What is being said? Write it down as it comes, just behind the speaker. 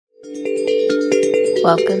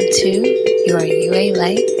Welcome to your UA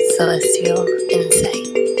Light Celestial Insight.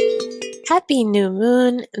 Happy new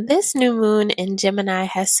moon. This new moon in Gemini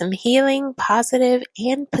has some healing, positive,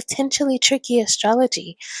 and potentially tricky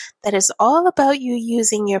astrology that is all about you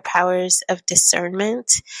using your powers of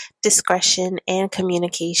discernment, discretion, and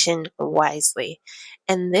communication wisely.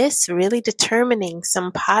 And this really determining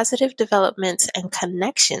some positive developments and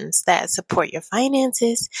connections that support your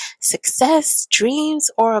finances, success, dreams,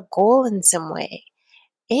 or a goal in some way.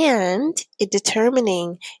 And it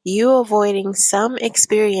determining you avoiding some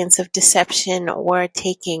experience of deception or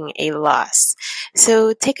taking a loss.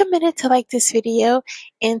 So take a minute to like this video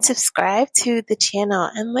and subscribe to the channel,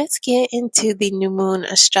 and let's get into the new moon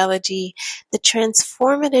astrology, the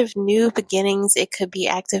transformative new beginnings it could be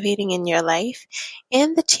activating in your life,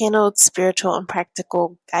 and the channeled spiritual and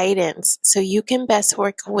practical guidance so you can best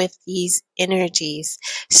work with these energies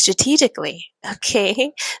strategically.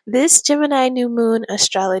 Okay, this Gemini new moon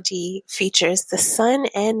astrology features the sun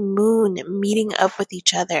and moon meeting up with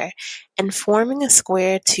each other and forming a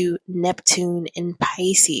square to Neptune in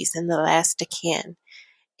Pisces in the last decan.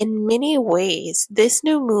 In many ways, this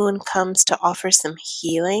new moon comes to offer some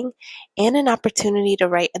healing and an opportunity to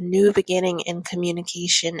write a new beginning in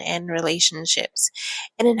communication and relationships,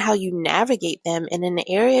 and in how you navigate them in an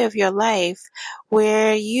area of your life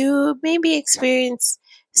where you maybe experience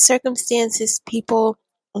circumstances, people,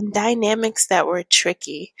 and dynamics that were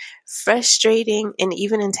tricky, frustrating, and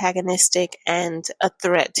even antagonistic, and a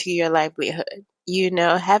threat to your livelihood.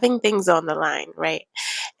 Having things on the line, right?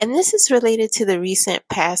 And this is related to the recent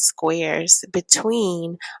past squares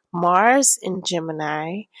between Mars in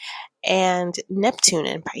Gemini and Neptune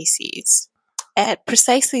in Pisces at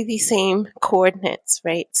precisely the same coordinates,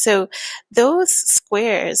 right? So those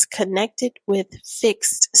squares connected with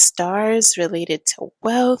fixed stars related to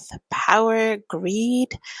wealth, power,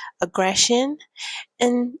 greed, aggression,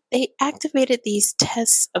 and they activated these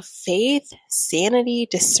tests of faith, sanity,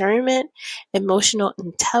 discernment, emotional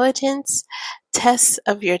intelligence, tests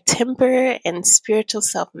of your temper and spiritual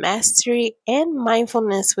self-mastery, and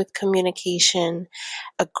mindfulness with communication,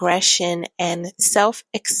 aggression, and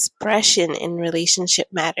self-expression in relationship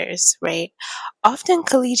matters, right? Often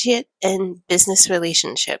collegiate and business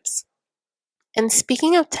relationships. And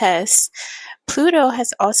speaking of tests, Pluto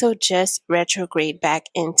has also just retrograde back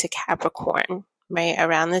into Capricorn, right,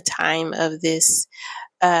 around the time of this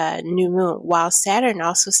new moon, while Saturn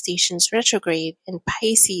also stations retrograde in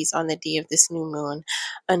Pisces on the day of this new moon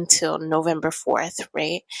until November 4th,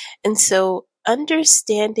 right? And so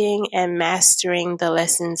understanding and mastering the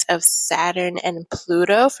lessons of Saturn and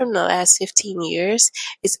Pluto from the last 15 years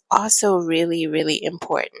is also really, really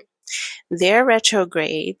important. Their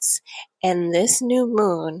retrogrades and this new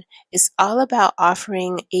moon is all about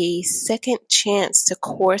offering a second chance to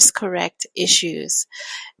course correct issues,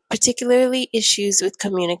 particularly issues with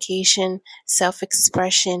communication,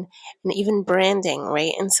 self-expression, and even branding,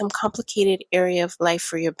 right? In some complicated area of life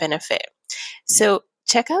for your benefit. So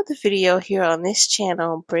check out the video here on this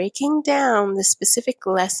channel breaking down the specific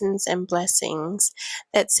lessons and blessings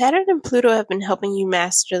that Saturn and Pluto have been helping you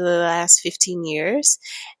master the last 15 years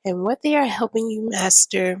and what they are helping you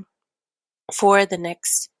master for the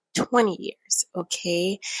next 20 years,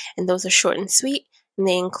 okay? And those are short and sweet, and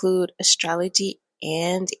they include astrology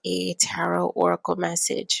and a tarot oracle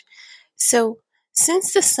message. So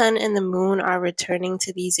since the sun and the moon are returning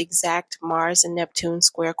to these exact Mars and Neptune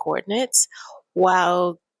square coordinates,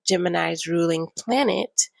 while Gemini's ruling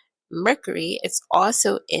planet, Mercury, is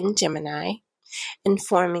also in Gemini and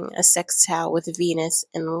forming a sextile with Venus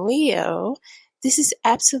in Leo, this is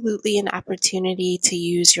absolutely an opportunity to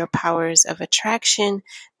use your powers of attraction,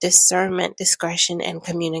 discernment, discretion, and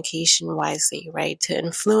communication wisely, right? To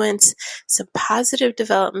influence some positive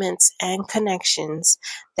developments and connections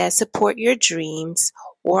that support your dreams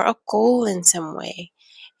or a goal in some way,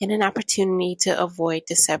 and an opportunity to avoid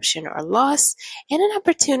deception or loss, and an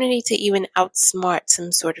opportunity to even outsmart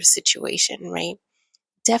some sort of situation, right?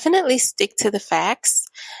 Definitely stick to the facts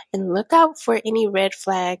and look out for any red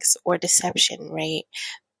flags or deception, right?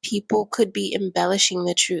 People could be embellishing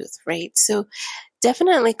the truth, right? So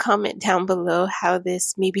definitely comment down below how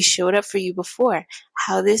this maybe showed up for you before,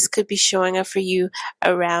 how this could be showing up for you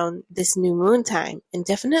around this new moon time. And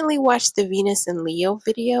definitely watch the Venus and Leo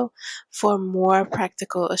video for more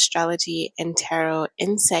practical astrology and tarot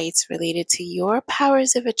insights related to your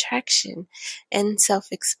powers of attraction and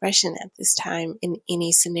self-expression at this time in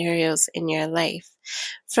any scenarios in your life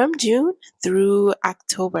from June through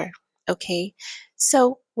October. Okay,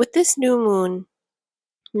 so with this new moon,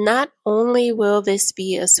 Not only will this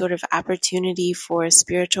be a sort of opportunity for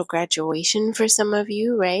spiritual graduation for some of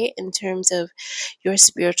you, right, in terms of your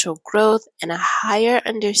spiritual growth and a higher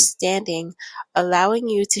understanding, allowing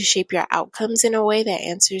you to shape your outcomes in a way that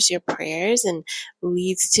answers your prayers and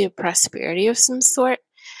leads to prosperity of some sort.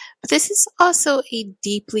 But this is also a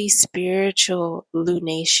deeply spiritual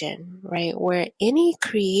lunation, right? Where any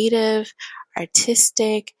creative,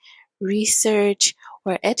 artistic, research,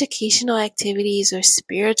 or educational activities or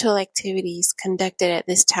spiritual activities conducted at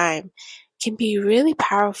this time can be really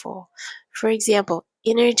powerful. For example,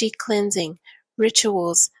 energy cleansing,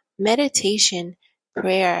 rituals, meditation,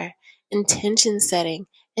 prayer, intention setting,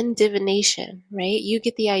 and divination, right? You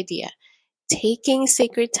get the idea. Taking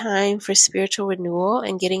sacred time for spiritual renewal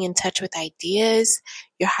and getting in touch with ideas,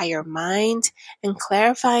 your higher mind, and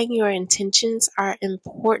clarifying your intentions are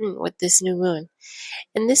important with this new moon.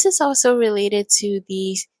 And this is also related to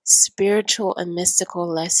the spiritual and mystical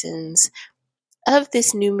lessons of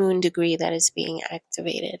this new moon degree that is being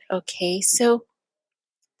activated. Okay, so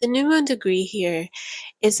the new moon degree here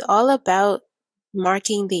is all about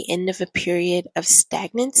marking the end of a period of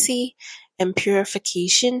stagnancy and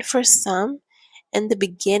purification for some, and the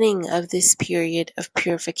beginning of this period of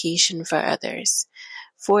purification for others.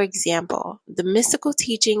 For example, the mystical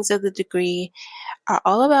teachings of the degree are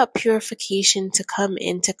all about purification to come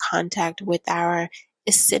into contact with our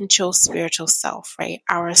essential spiritual self, right?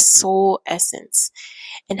 Our soul essence,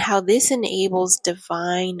 and how this enables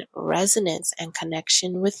divine resonance and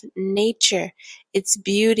connection with nature, its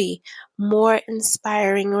beauty, more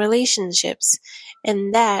inspiring relationships,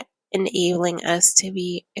 and that enabling us to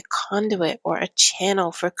be a conduit or a channel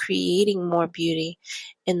for creating more beauty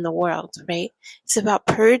in the world, right? It's about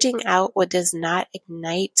purging out what does not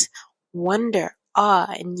ignite wonder,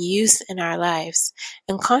 awe, and use in our lives,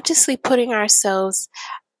 and consciously putting ourselves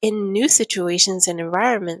in new situations and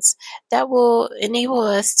environments that will enable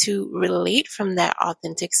us to relate from that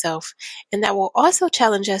authentic self, and that will also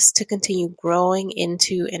challenge us to continue growing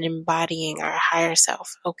into and embodying our higher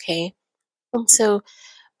self, okay? And so,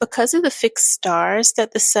 because of the fixed stars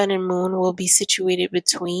that the sun and moon will be situated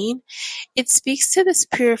between, it speaks to this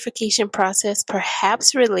purification process,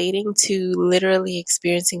 perhaps relating to literally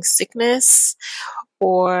experiencing sickness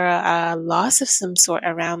or loss of some sort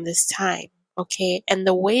around this time. Okay, and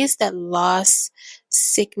the ways that loss,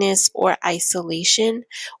 sickness, or isolation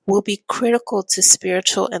will be critical to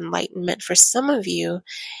spiritual enlightenment for some of you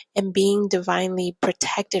and being divinely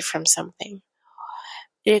protected from something.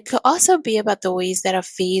 It could also be about the ways that a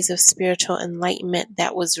phase of spiritual enlightenment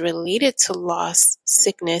that was related to loss,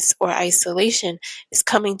 sickness, or isolation is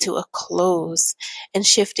coming to a close and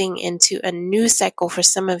shifting into a new cycle for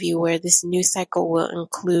some of you, where this new cycle will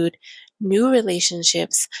include new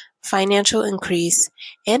relationships, financial increase,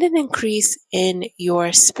 and an increase in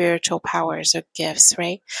your spiritual powers or gifts,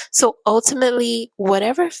 right? So ultimately,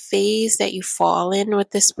 whatever phase that you fall in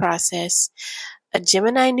with this process, a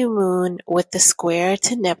Gemini new moon with the square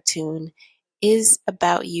to Neptune is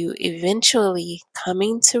about you eventually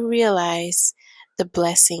coming to realize the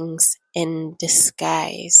blessings in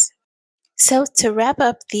disguise. So, to wrap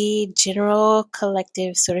up the general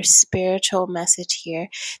collective sort of spiritual message here,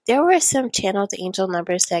 there were some channeled angel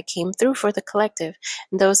numbers that came through for the collective.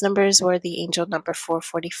 And those numbers were the angel number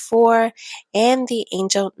 444 and the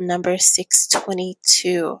angel number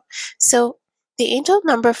 622. So, the angel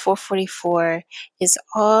number 444 is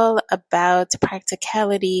all about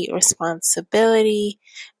practicality, responsibility,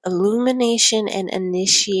 illumination, and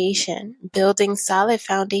initiation, building solid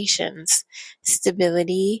foundations,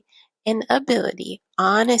 stability, and ability,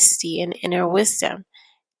 honesty and inner wisdom,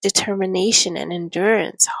 determination and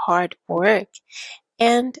endurance, hard work,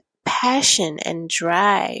 and passion and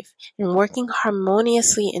drive, and working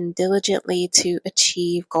harmoniously and diligently to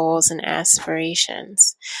achieve goals and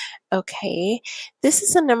aspirations. Okay, this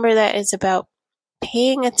is a number that is about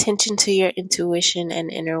paying attention to your intuition and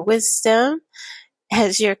inner wisdom,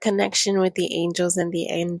 as your connection with the angels and the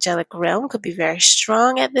angelic realm could be very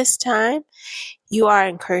strong at this time. You are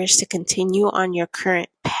encouraged to continue on your current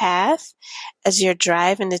path, as your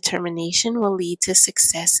drive and determination will lead to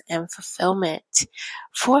success and fulfillment.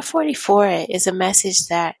 444 is a message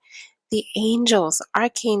that the angels,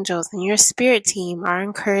 archangels, and your spirit team are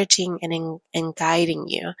encouraging and guiding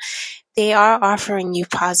you. They are offering you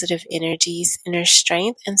positive energies, inner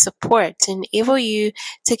strength, and support to enable you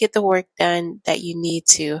to get the work done that you need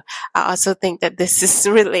to. I also think that this is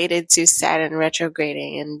related to Saturn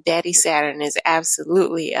retrograding, and Daddy Saturn is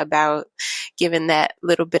absolutely about giving that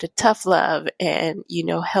little bit of tough love and,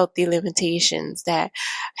 healthy limitations that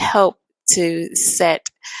help to set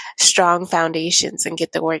strong foundations and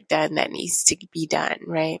get the work done that needs to be done,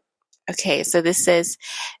 right? Okay, so this says,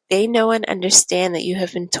 they know and understand that you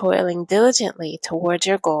have been toiling diligently towards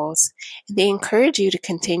your goals, and they encourage you to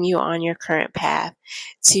continue on your current path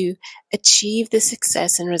to achieve the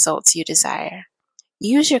success and results you desire.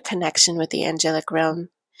 Use your connection with the angelic realm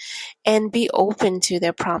and be open to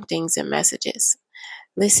their promptings and messages.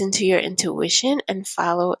 Listen to your intuition and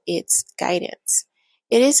follow its guidance.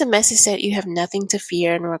 It is a message that you have nothing to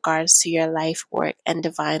fear in regards to your life work and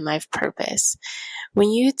divine life purpose. When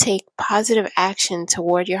you take positive action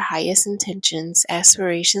toward your highest intentions,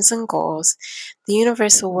 aspirations, and goals, the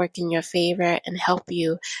universe will work in your favor and help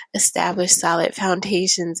you establish solid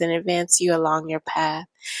foundations and advance you along your path.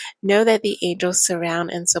 Know that the angels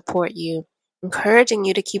surround and support you, encouraging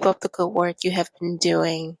you to keep up the good work you have been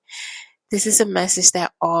doing. This is a message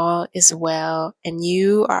that all is well and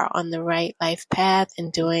you are on the right life path and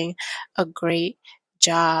doing a great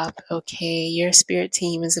job, okay? Your spirit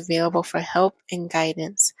team is available for help and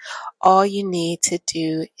guidance. All you need to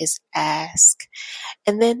do is ask.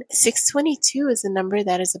 And then 622 is a number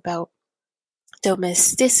that is about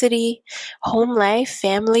domesticity, home life,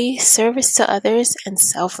 family, service to others, and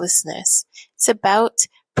selflessness. It's about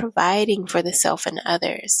providing for the self and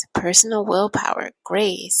others, personal willpower,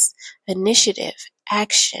 grace, initiative,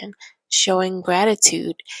 action, showing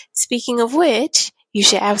gratitude. Speaking of which, you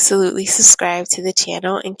should absolutely subscribe to the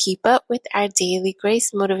channel and keep up with our daily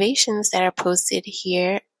grace motivations that are posted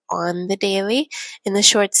here on the daily, in the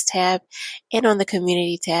shorts tab, and on the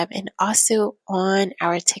community tab, and also on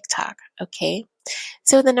our TikTok, okay?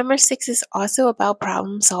 So the number 6 is also about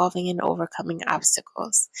problem solving and overcoming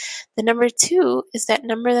obstacles. The number 2 is that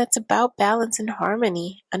number that's about balance and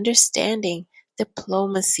harmony, understanding,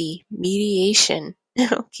 diplomacy, mediation.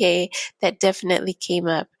 Okay, that definitely came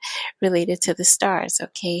up related to the stars,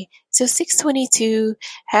 okay? So 622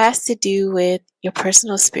 has to do with your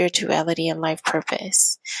personal spirituality and life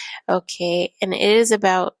purpose, okay? And it is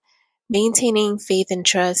about maintaining faith and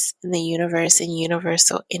trust in the universe and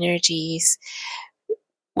universal energies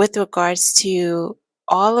with regards to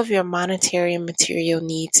all of your monetary and material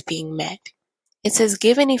needs being met. It says,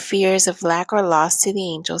 give any fears of lack or loss to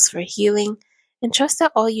the angels for healing and trust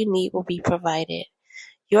that all you need will be provided.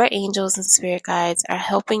 Your angels and spirit guides are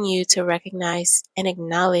helping you to recognize and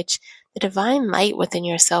acknowledge the divine light within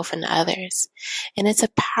yourself and others. And it's a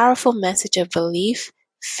powerful message of belief,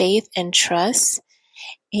 faith, and trust,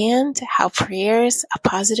 and how prayers, a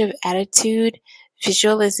positive attitude,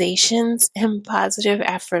 visualizations, and positive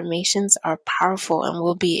affirmations are powerful and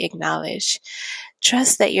will be acknowledged.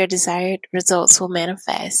 Trust that your desired results will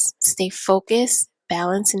manifest. Stay focused,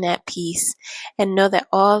 balanced, and at peace, and know that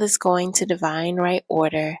all is going to divine right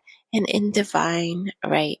order and in divine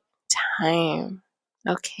right time.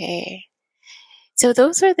 Okay. So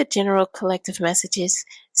those are the general collective messages.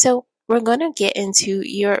 So we're going to get into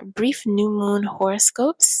your brief new moon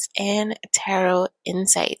horoscopes and tarot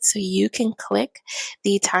insights. So you can click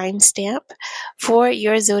the timestamp for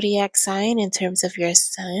your zodiac sign in terms of your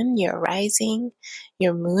sun, your rising,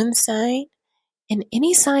 your moon sign, and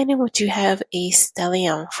any sign in which you have a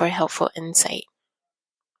stellium for helpful insight.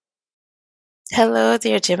 Hello,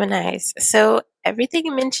 dear Geminis. So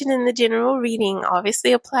everything mentioned in the general reading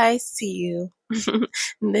obviously applies to you.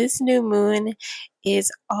 This new moon is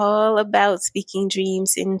all about speaking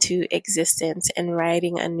dreams into existence and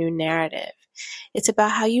writing a new narrative. It's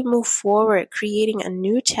about how you move forward, creating a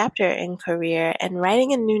new chapter in career and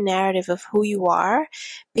writing a new narrative of who you are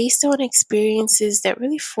based on experiences that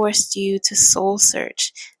really forced you to soul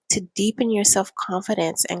search, to deepen your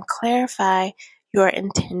self-confidence and clarify your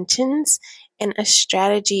intentions and a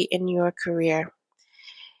strategy in your career.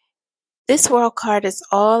 This world card is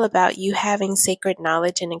all about you having sacred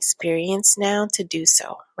knowledge and experience now to do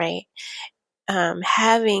so, right?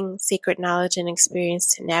 Having sacred knowledge and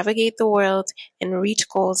experience to navigate the world and reach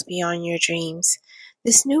goals beyond your dreams.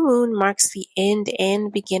 This new moon marks the end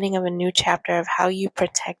and beginning of a new chapter of how you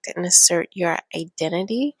protect and assert your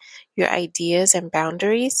identity, your ideas and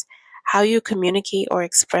boundaries, how you communicate or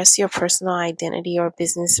express your personal identity or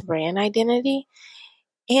business brand identity,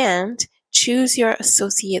 and choose your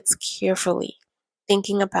associates carefully,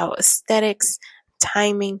 thinking about aesthetics,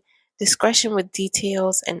 timing, discretion with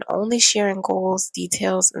details, and only sharing goals,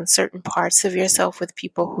 details, and certain parts of yourself with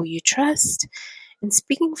people who you trust, and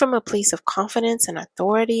speaking from a place of confidence and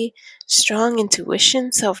authority, strong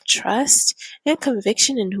intuition, self-trust, and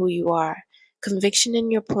conviction in who you are, conviction in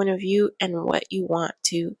your point of view and what you want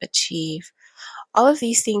to achieve. All of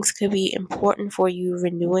these things could be important for you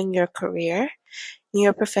renewing your career,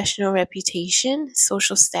 your professional reputation,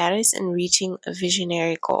 social status, and reaching a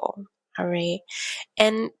visionary goal. All right.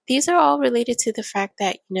 And these are all related to the fact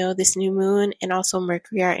that, this new moon and also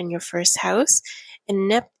Mercury are in your first house,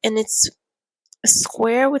 and it's a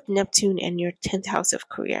square with Neptune and your 10th house of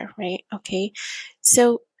career, right? Okay.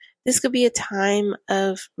 So this could be a time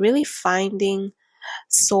of really finding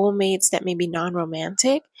soulmates that may be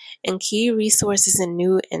non-romantic and key resources and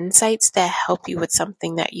new insights that help you with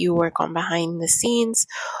something that you work on behind the scenes,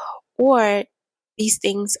 or these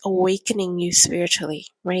things awakening you spiritually,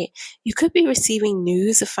 right? You could be receiving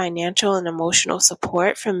news of financial and emotional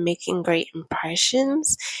support from making great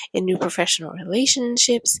impressions in new professional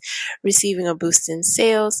relationships, receiving a boost in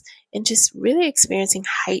sales, and just really experiencing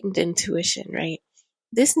heightened intuition, right?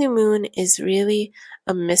 This new moon is really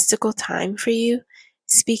a mystical time for you,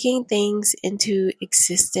 speaking things into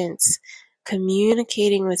existence,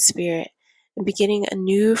 communicating with spirit, and beginning a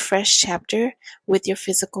new, fresh chapter with your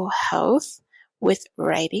physical health, with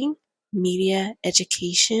writing, media,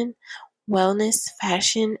 education, wellness,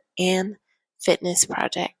 fashion, and fitness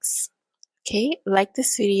projects. Okay, like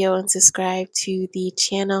this video and subscribe to the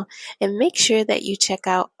channel, and make sure that you check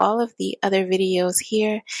out all of the other videos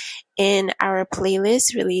here in our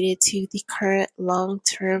playlist related to the current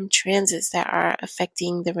long-term transits that are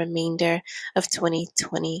affecting the remainder of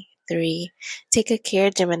 2023. Take good care,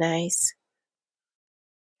 Geminis.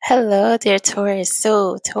 Hello, dear Taurus.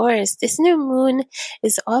 So, Taurus, this new moon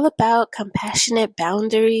is all about compassionate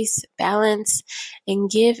boundaries, balance, and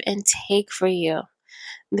give and take for you.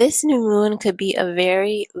 This new moon could be a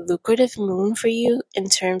very lucrative moon for you in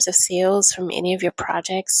terms of sales from any of your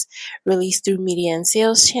projects released through media and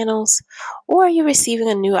sales channels, or you're receiving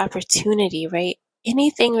a new opportunity, right?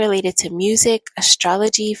 Anything related to music,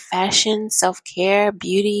 astrology, fashion, self-care,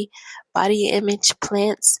 beauty, body image,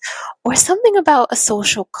 plants, or something about a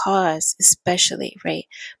social cause, especially, right?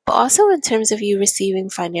 But also in terms of you receiving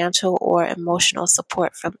financial or emotional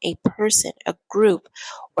support from a person, a group,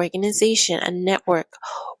 organization, a network,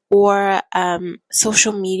 or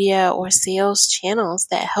social media or sales channels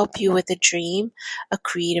that help you with a dream, a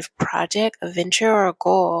creative project, a venture, or a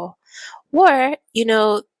goal. Or,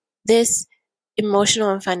 this emotional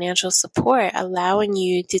and financial support allowing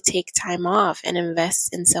you to take time off and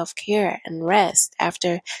invest in self-care and rest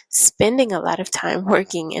after spending a lot of time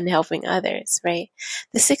working and helping others, right?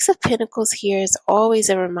 The Six of Pentacles here is always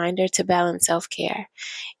a reminder to balance self-care,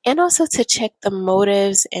 and also to check the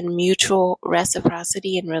motives and mutual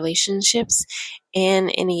reciprocity in relationships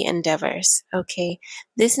and any endeavors. Okay,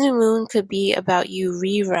 this new moon could be about you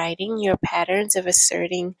rewriting your patterns of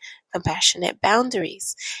asserting compassionate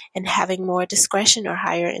boundaries and having more discretion or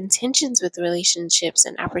higher intentions with relationships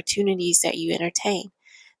and opportunities that you entertain.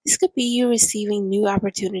 This could be you receiving new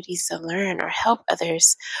opportunities to learn or help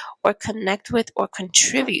others, or connect with or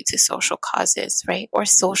contribute to social causes, right? Or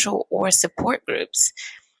social or support groups,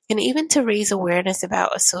 and even to raise awareness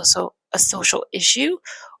about a social issue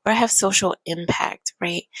or have social impact,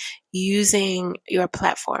 right? Using your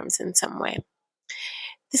platforms in some way.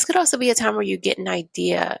 This could also be a time where you get an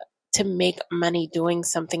idea to make money doing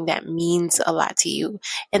something that means a lot to you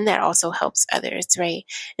and that also helps others, right?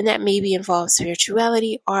 And that maybe involves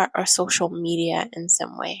spirituality, art, or social media in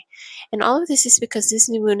some way. And all of this is because this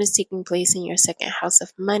new moon is taking place in your second house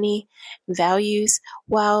of money, values,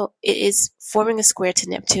 while it is forming a square to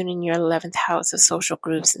Neptune in your 11th house of social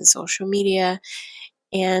groups and social media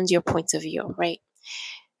and your points of view, right?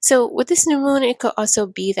 So with this new moon, it could also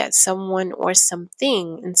be that someone or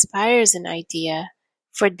something inspires an idea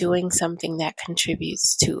for doing something that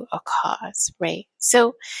contributes to a cause, right?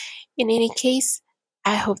 So in any case,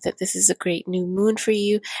 I hope that this is a great new moon for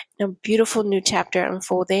you and a beautiful new chapter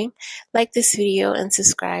unfolding. Like this video and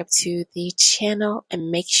subscribe to the channel,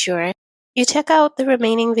 and make sure you check out the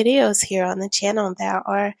remaining videos here on the channel that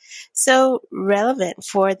are so relevant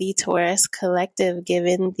for the Taurus collective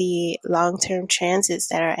given the long-term transits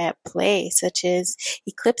that are at play, such as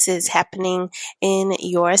eclipses happening in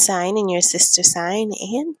your sign, in your sister sign,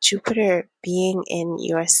 and Jupiter being in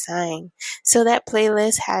your sign. So that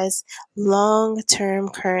playlist has long-term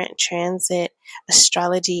current transit,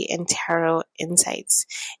 astrology, and tarot insights,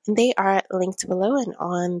 and they are linked below and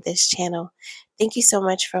on this channel. Thank you so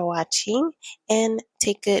much for watching, and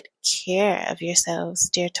take good care of yourselves,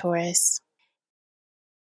 dear Taurus.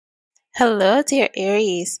 Hello, dear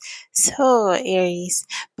Aries. So, Aries,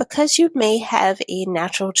 because you may have a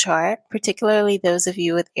natural chart, particularly those of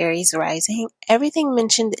you with Aries rising, everything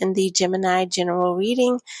mentioned in the Gemini general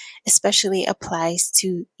reading especially applies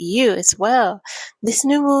to you as well. This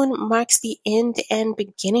new moon marks the end and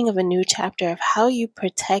beginning of a new chapter of how you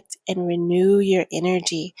protect and renew your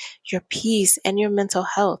energy, your peace, and your mental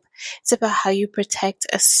health. It's about how you protect,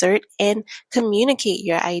 assert, and communicate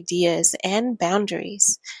your ideas and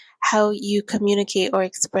boundaries, how you communicate or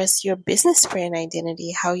express your business brand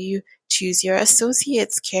identity, how you choose your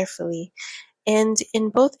associates carefully. And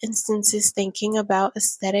in both instances, thinking about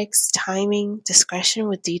aesthetics, timing, discretion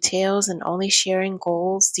with details, and only sharing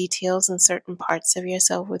goals, details, and certain parts of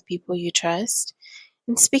yourself with people you trust.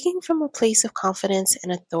 And speaking from a place of confidence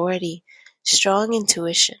and authority, strong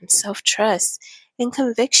intuition, self trust, and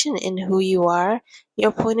conviction in who you are,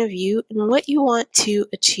 your point of view, and what you want to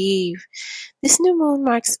achieve. This new moon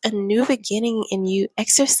marks a new beginning in you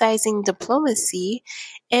exercising diplomacy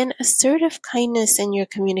and assertive kindness in your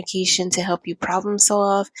communication to help you problem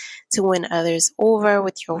solve, to win others over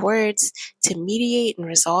with your words, to mediate and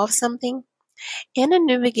resolve something, and a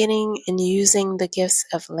new beginning in using the gifts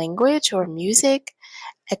of language or music,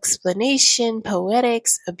 explanation,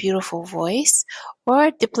 poetics, a beautiful voice,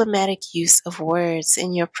 or diplomatic use of words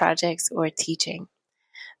in your projects or teaching.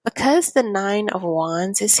 Because the Nine of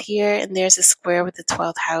Wands is here and there's a square with the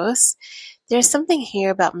 12th house, there's something here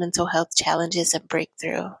about mental health challenges and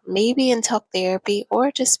breakthrough, maybe in talk therapy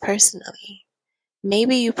or just personally.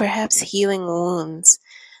 Maybe you perhaps healing wounds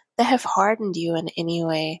that have hardened you in any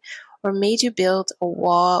way or made you build a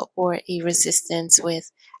wall or a resistance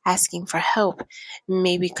with asking for help,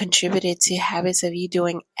 maybe contributed to habits of you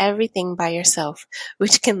doing everything by yourself,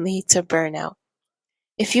 which can lead to burnout.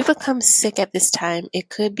 If you become sick at this time, it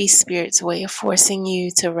could be Spirit's way of forcing you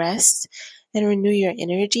to rest and renew your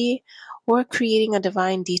energy, or creating a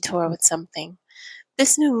divine detour with something.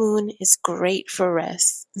 This new moon is great for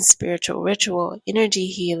rest and spiritual ritual, energy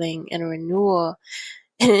healing, and renewal.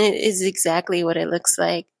 And it is exactly what it looks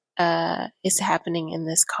like is happening in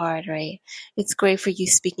this card, right? It's great for you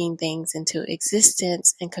speaking things into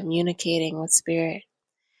existence and communicating with Spirit.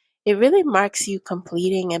 It really marks you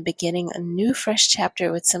completing and beginning a new fresh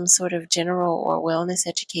chapter with some sort of general or wellness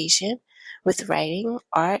education, with writing,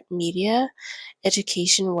 art, media,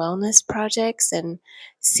 education, wellness projects, and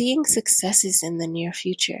seeing successes in the near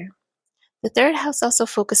future. The third house also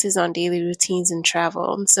focuses on daily routines and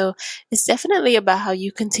travel. And so it's definitely about how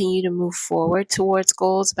you continue to move forward towards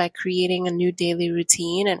goals by creating a new daily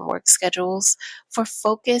routine and work schedules for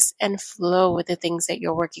focus and flow with the things that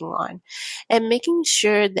you're working on. And making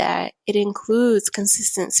sure that it includes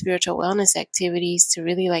consistent spiritual wellness activities to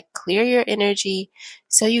really clear your energy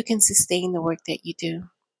so you can sustain the work that you do.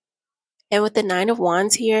 And with the Nine of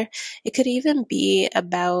Wands here, it could even be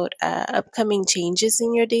about upcoming changes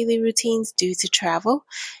in your daily routines due to travel.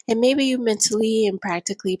 And maybe you mentally and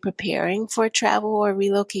practically preparing for travel or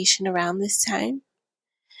relocation around this time.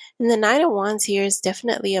 And the Nine of Wands here is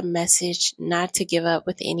definitely a message not to give up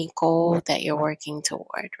with any goal that you're working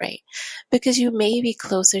toward, right? Because you may be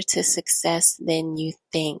closer to success than you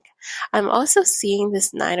think. I'm also seeing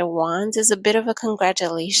this Nine of Wands as a bit of a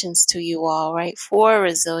congratulations to you all, right? For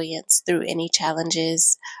resilience through any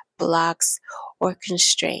challenges, blocks, or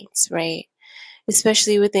constraints, right?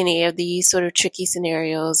 Especially with any of these sort of tricky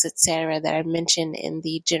scenarios, etc., that I mentioned in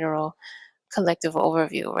the general collective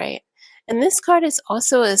overview, right? And this card is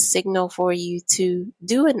also a signal for you to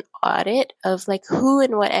do an audit of who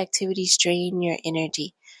and what activities drain your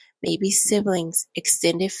energy. Maybe siblings,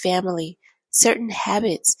 extended family, certain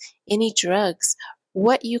habits, any drugs,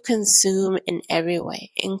 what you consume in every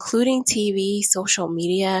way, including TV, social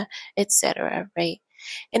media, etc., right?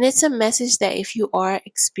 And it's a message that if you are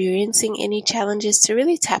experiencing any challenges, to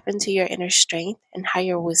really tap into your inner strength and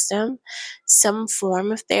higher wisdom, some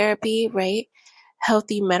form of therapy, right?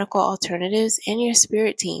 Healthy medical alternatives, and your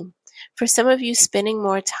spirit team. For some of you, spending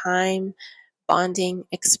more time bonding,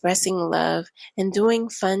 expressing love, and doing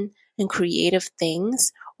fun and creative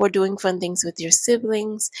things, or doing fun things with your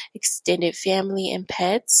siblings, extended family, and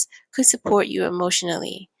pets could support you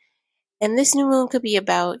emotionally. And this new moon could be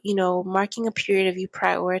about, marking a period of you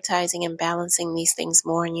prioritizing and balancing these things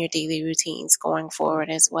more in your daily routines going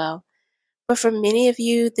forward as well. But for many of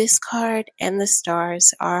you, this card and the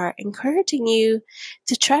stars are encouraging you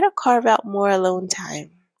to try to carve out more alone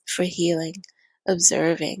time for healing,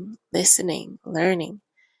 observing, listening, learning,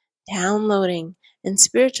 downloading, and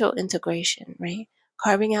spiritual integration, right?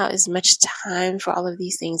 Carving out as much time for all of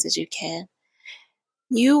these things as you can.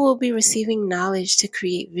 You will be receiving knowledge to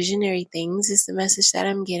create visionary things, is the message that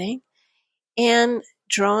I'm getting. And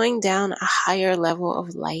drawing down a higher level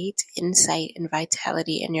of light, insight, and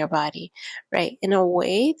vitality in your body, right? In a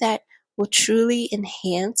way that will truly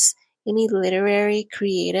enhance any literary,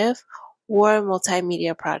 creative, or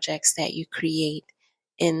multimedia projects that you create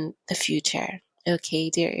in the future. Okay,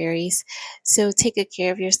 dear Aries. So take good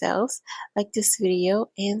care of yourselves, like this video,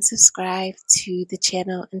 and subscribe to the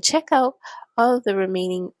channel, and check out all of the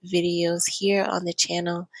remaining videos here on the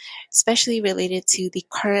channel, especially related to the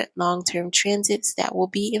current long-term transits that will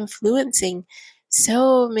be influencing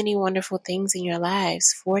so many wonderful things in your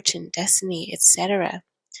lives, fortune, destiny, etc.,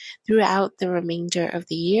 throughout the remainder of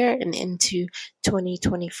the year and into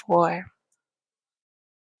 2024.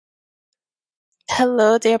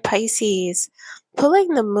 Hello there, Pisces. Pulling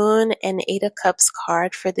the Moon and Eight of Cups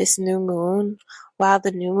card for this new moon, while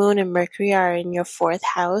the new moon and Mercury are in your fourth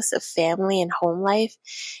house of family and home life,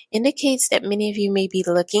 indicates that many of you may be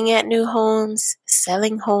looking at new homes,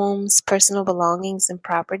 selling homes, personal belongings and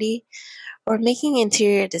property, or making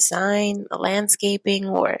interior design, landscaping,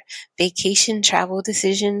 or vacation travel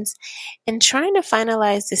decisions, and trying to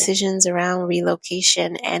finalize decisions around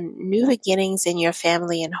relocation and new beginnings in your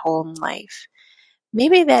family and home life.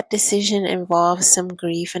 Maybe that decision involves some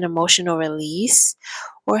grief and emotional release,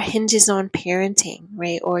 or hinges on parenting,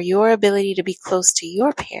 right? Or your ability to be close to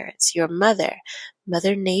your parents, your mother,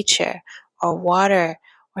 Mother Nature, or water,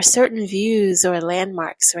 or certain views or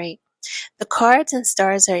landmarks, right? The cards and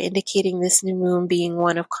stars are indicating this new moon being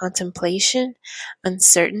one of contemplation,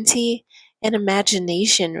 uncertainty, and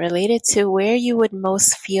imagination related to where you would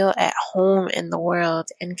most feel at home in the world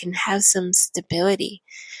and can have some stability.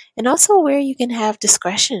 And also where you can have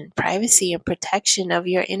discretion, privacy, and protection of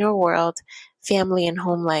your inner world, family, and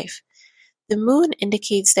home life. The moon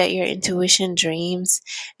indicates that your intuition, dreams,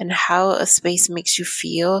 and how a space makes you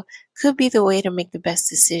feel could be the way to make the best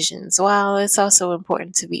decisions, while it's also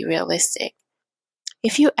important to be realistic.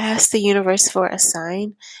 If you ask the universe for a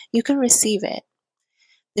sign, you can receive it.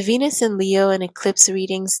 The Venus in Leo and eclipse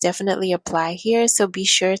readings definitely apply here, so be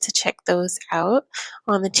sure to check those out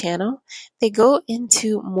on the channel. They go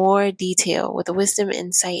into more detail with wisdom,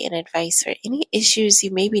 insight, and advice for any issues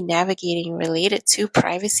you may be navigating related to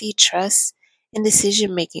privacy, trust, and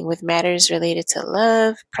decision making with matters related to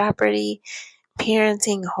love, property,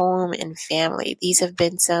 parenting, home, and family. These have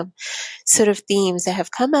been some sort of themes that have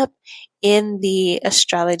come up in the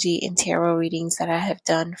astrology and tarot readings that I have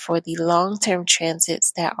done for the long-term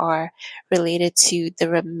transits that are related to the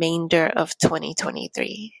remainder of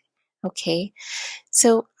 2023. Okay,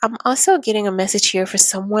 so I'm also getting a message here for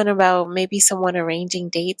someone about maybe someone arranging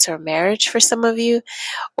dates or marriage for some of you,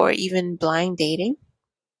 or even blind dating.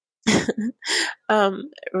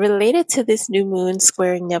 Related to this new moon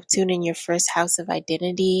squaring Neptune in your first house of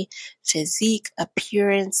identity, physique,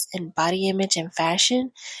 appearance, and body image and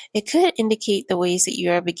fashion, it could indicate the ways that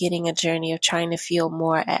you are beginning a journey of trying to feel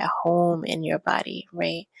more at home in your body,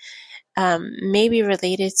 right? Maybe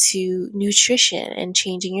related to nutrition and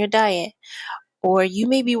changing your diet, or you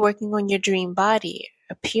may be working on your dream body,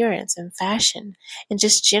 appearance, and fashion, and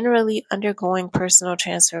just generally undergoing personal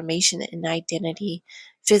transformation in identity,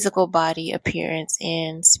 physical body, appearance,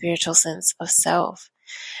 and spiritual sense of self.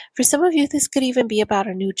 For some of you, this could even be about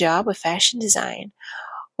a new job with fashion design,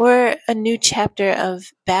 or a new chapter of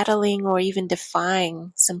battling or even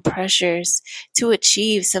defying some pressures to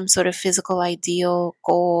achieve some sort of physical ideal,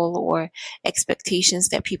 goal, or expectations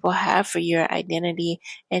that people have for your identity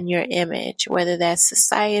and your image, whether that's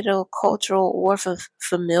societal, cultural, or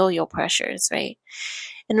familial pressures, right?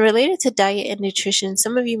 And related to diet and nutrition,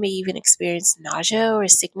 some of you may even experience nausea or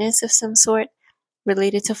sickness of some sort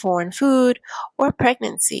related to foreign food or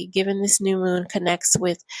pregnancy, given this new moon connects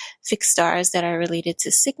with fixed stars that are related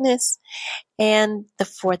to sickness. And the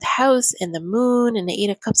fourth house and the moon and the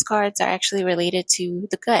Eight of Cups cards are actually related to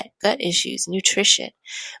the gut issues, nutrition,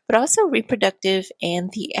 but also reproductive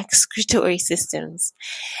and the excretory systems.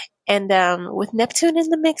 And with Neptune in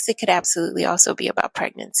the mix, it could absolutely also be about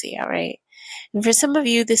pregnancy, all right? And for some of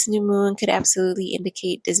you, this new moon could absolutely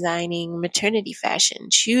indicate designing maternity fashion,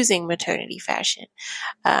 choosing maternity fashion,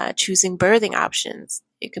 choosing birthing options.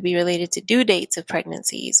 It could be related to due dates of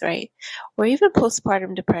pregnancies, right? Or even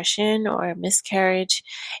postpartum depression or miscarriage.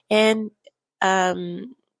 And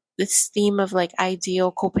this theme of like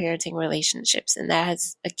ideal co-parenting relationships. And that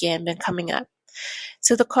has, again, been coming up.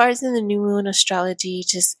 So the cards in the new moon astrology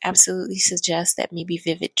just absolutely suggest that maybe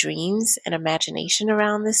vivid dreams and imagination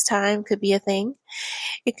around this time could be a thing.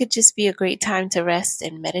 It could just be a great time to rest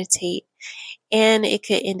and meditate. And it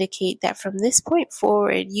could indicate that from this point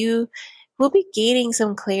forward, you we'll be gaining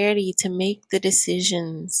some clarity to make the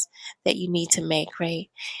decisions that you need to make, right?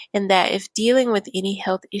 And that if dealing with any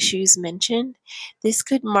health issues mentioned, this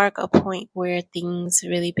could mark a point where things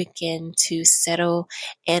really begin to settle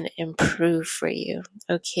and improve for you,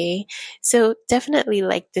 okay? So definitely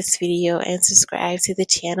like this video and subscribe to the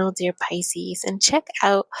channel, dear Pisces, and check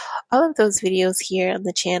out all of those videos here on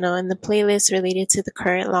the channel and the playlist related to the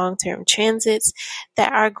current long-term transits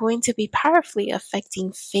that are going to be powerfully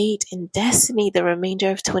affecting fate and destiny the remainder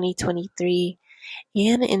of 2023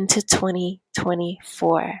 and into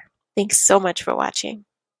 2024. Thanks so much for watching.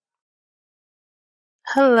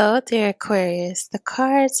 Hello, dear Aquarius. The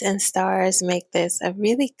cards and stars make this a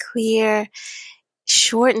really clear,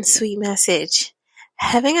 short and sweet message.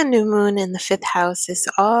 Having a new moon in the 5th house is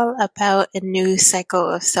all about a new cycle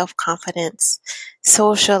of self-confidence,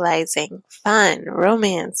 socializing, fun,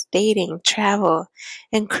 romance, dating, travel,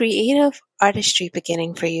 and creative artistry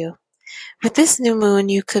beginning for you. With this new moon,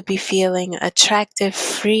 you could be feeling attractive,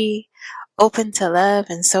 free, open to love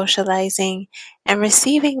and socializing, and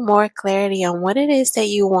receiving more clarity on what it is that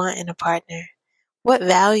you want in a partner, what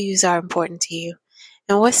values are important to you,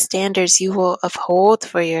 and what standards you will uphold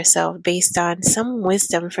for yourself based on some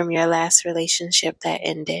wisdom from your last relationship that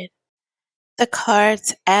ended. The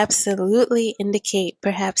cards absolutely indicate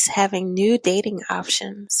perhaps having new dating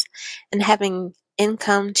options and having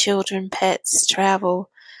income, children, pets, travel,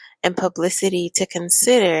 and publicity to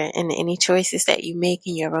consider in any choices that you make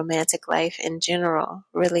in your romantic life in general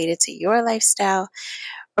related to your lifestyle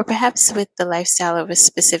or perhaps with the lifestyle of a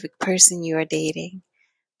specific person you are dating.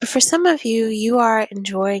 But for some of you, you are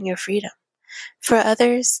enjoying your freedom. For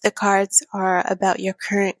others, the cards are about your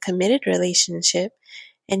current committed relationship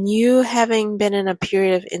and you having been in a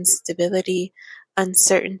period of instability,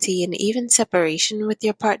 uncertainty, and even separation with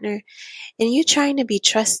your partner, and you trying to be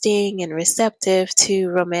trusting and receptive to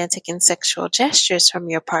romantic and sexual gestures from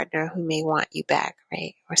your partner who may want you back,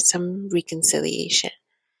 right? Or some reconciliation.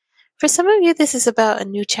 For some of you, this is about a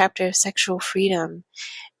new chapter of sexual freedom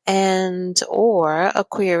and or a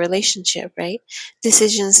queer relationship, right?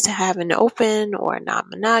 Decisions to have an open or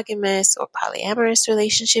non-monogamous or polyamorous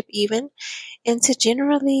relationship even, and to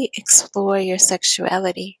generally explore your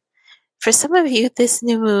sexuality. For some of you, this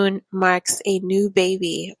new moon marks a new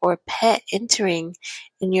baby or pet entering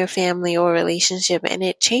in your family or relationship and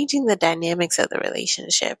it changing the dynamics of the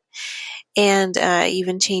relationship and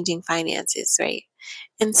even changing finances, right?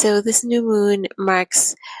 And so this new moon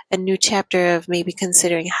marks a new chapter of maybe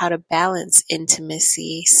considering how to balance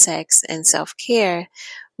intimacy, sex, and self-care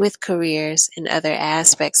with careers and other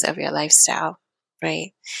aspects of your lifestyle,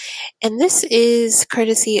 right? And this is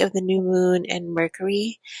courtesy of the new moon and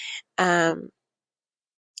Mercury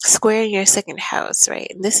squaring your 2nd house, right?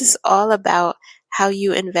 And this is all about how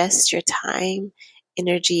you invest your time,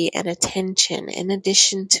 energy, and attention in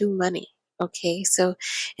addition to money. Okay, so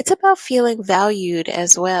it's about feeling valued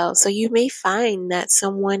as well. So you may find that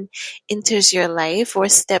someone enters your life or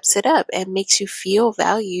steps it up and makes you feel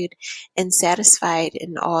valued and satisfied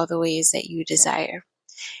in all the ways that you desire.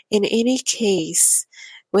 In any case,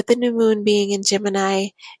 with the new moon being in Gemini,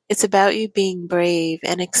 it's about you being brave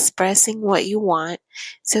and expressing what you want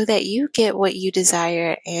so that you get what you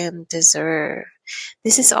desire and deserve.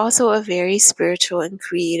 This is also a very spiritual and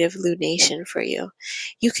creative lunation for you.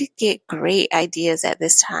 You could get great ideas at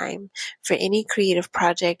this time for any creative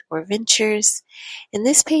project or ventures. And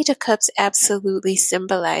this Page of Cups absolutely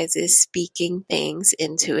symbolizes speaking things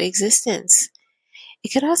into existence. It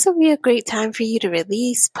could also be a great time for you to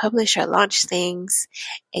release, publish, or launch things,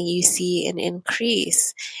 and you see an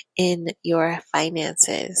increase in your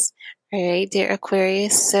finances. All right, dear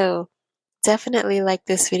Aquarius. So definitely like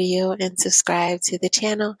this video and subscribe to the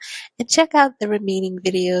channel and check out the remaining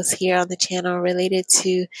videos here on the channel related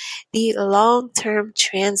to the long-term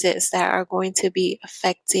transits that are going to be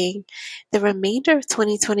affecting the remainder of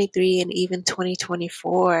 2023 and even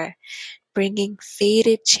 2024, bringing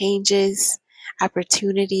fated changes,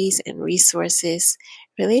 opportunities, and resources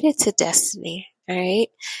related to destiny. All right.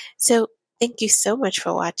 So thank you so much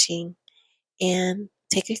for watching and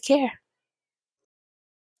take good care.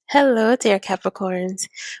 Hello, dear Capricorns.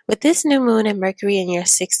 With this new moon and Mercury in your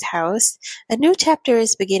 6th house, a new chapter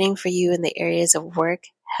is beginning for you in the areas of work,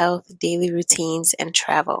 health, daily routines, and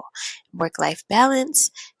travel, work-life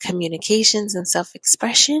balance, communications and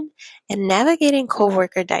self-expression, and navigating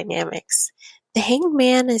co-worker dynamics. The Hanged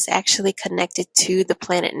Man is actually connected to the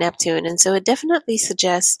planet Neptune, and so it definitely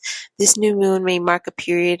suggests this new moon may mark a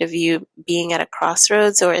period of you being at a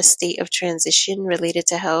crossroads or a state of transition related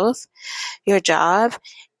to health, your job,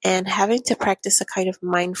 and having to practice a kind of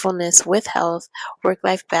mindfulness with health,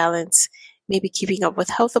 work-life balance, maybe keeping up with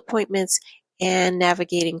health appointments, and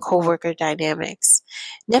navigating coworker dynamics.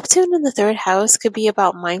 Neptune in the third house could be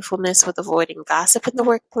about mindfulness with avoiding gossip in the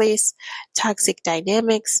workplace, toxic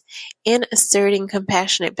dynamics, and asserting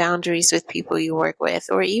compassionate boundaries with people you work with,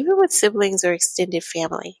 or even with siblings or extended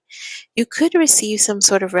family. You could receive some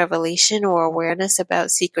sort of revelation or awareness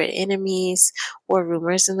about secret enemies or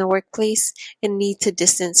rumors in the workplace and need to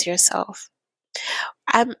distance yourself.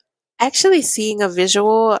 I'm actually seeing a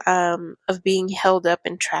visual of being held up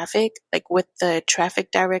in traffic, like with the traffic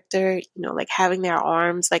director, like having their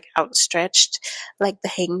arms like outstretched, like the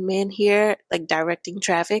hangman here, like directing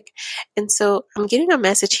traffic. And so I'm getting a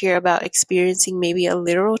message here about experiencing maybe a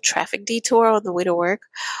literal traffic detour on the way to work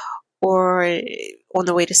or on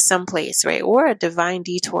the way to someplace, right? Or a divine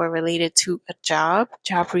detour related to a job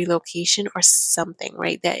relocation, or something,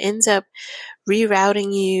 right? That ends up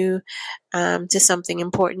rerouting you to something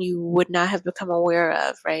important you would not have become aware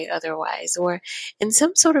of, right? Otherwise, or in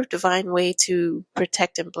some sort of divine way to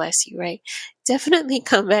protect and bless you, right? Definitely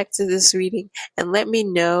come back to this reading and let me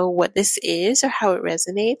know what this is or how it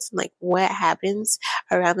resonates, like what happens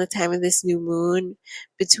around the time of this new moon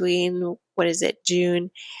between, June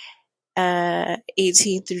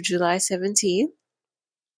 18th through July 17th.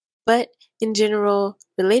 But in general,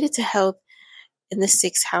 related to health, in the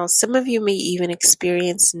sixth house, some of you may even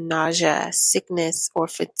experience nausea, sickness, or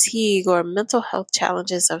fatigue, or mental health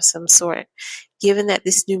challenges of some sort, given that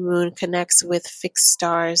this new moon connects with fixed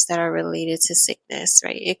stars that are related to sickness,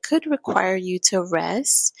 right? It could require you to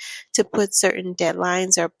rest, to put certain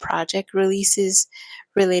deadlines or project releases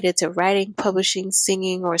related to writing, publishing,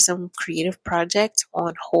 singing, or some creative project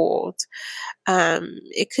on hold.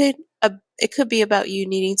 It could be about you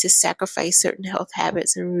needing to sacrifice certain health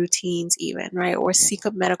habits and routines even, right? Or seek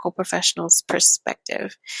a medical professional's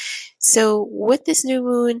perspective. So with this new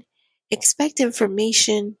moon, expect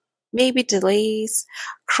information, maybe delays,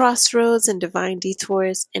 crossroads and divine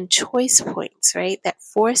detours, and choice points, right? That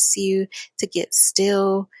force you to get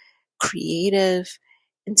still, creative,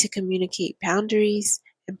 and to communicate boundaries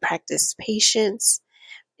and practice patience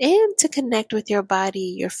and to connect with your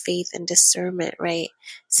body, your faith, and discernment, right?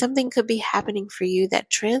 Something could be happening for you that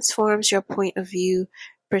transforms your point of view,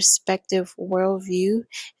 perspective, worldview,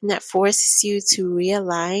 and that forces you to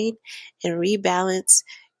realign and rebalance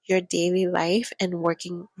your daily life and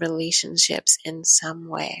working relationships in some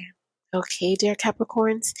way. Okay, dear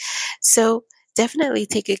Capricorns? So definitely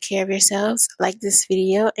take good care of yourselves, like this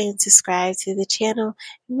video, and subscribe to the channel.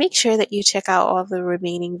 Make sure that you check out all the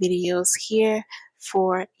remaining videos here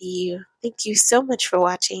for you. Thank you so much for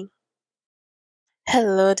watching.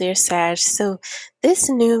 Hello, dear Sag. So, this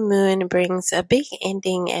new moon brings a big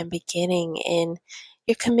ending and beginning in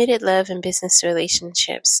your committed love and business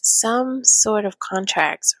relationships, some sort of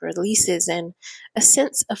contracts, releases, and a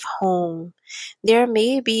sense of home. There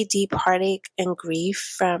may be deep heartache and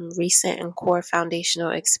grief from recent and core foundational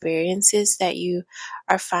experiences that you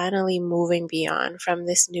are finally moving beyond from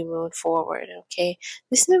this new moon forward, okay?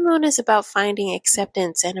 This new moon is about finding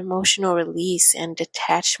acceptance and emotional release and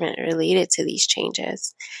detachment related to these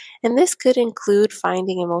changes. And this could include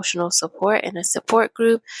finding emotional support in a support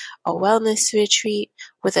group, a wellness retreat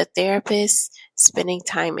with a therapist, spending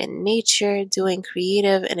time in nature, doing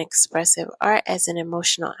creative and expressive art as an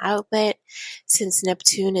emotional outlet, since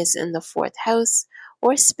Neptune is in the fourth house,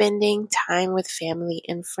 or spending time with family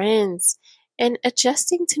and friends, and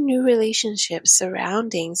adjusting to new relationships,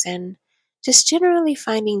 surroundings, and just generally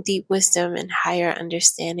finding deep wisdom and higher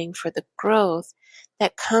understanding for the growth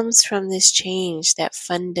that comes from this change that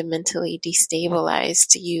fundamentally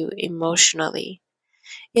destabilized you emotionally.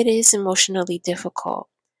 It is emotionally difficult,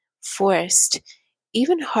 forced,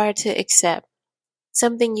 even hard to accept,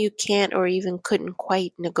 something you can't or even couldn't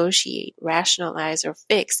quite negotiate, rationalize, or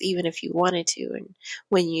fix, even if you wanted to and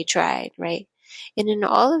when you tried, right? And in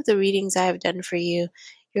all of the readings I have done for you,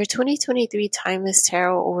 your 2023 Timeless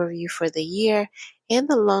Tarot overview for the year and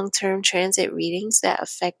the long-term transit readings that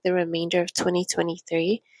affect the remainder of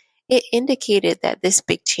 2023, it indicated that this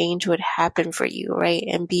big change would happen for you, right?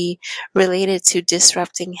 And be related to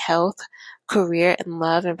disrupting health, career, and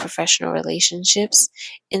love and professional relationships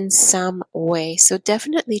in some way. So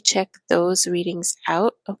definitely check those readings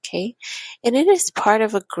out, okay? And it is part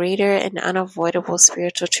of a greater and unavoidable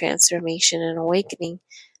spiritual transformation and awakening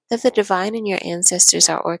that the divine and your ancestors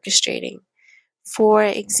are orchestrating. For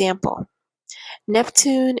example,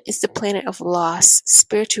 Neptune is the planet of loss,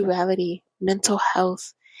 spirituality, mental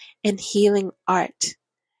health, and healing art.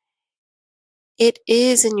 It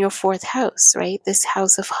is in your fourth house, right? This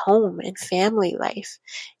house of home and family life,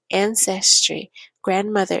 ancestry,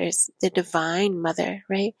 grandmothers, the divine mother,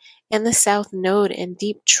 right? And the South Node and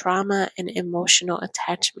deep trauma and emotional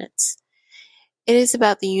attachments. It is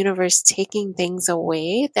about the universe taking things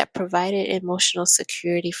away that provided emotional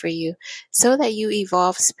security for you so that you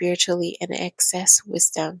evolve spiritually and access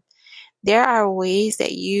wisdom. There are ways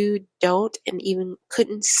that you don't and even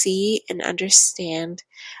couldn't see and understand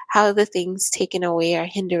how the things taken away are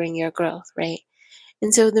hindering your growth, right?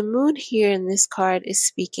 And so the moon here in this card is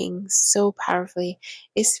speaking so powerfully.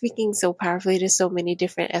 It's speaking so powerfully to so many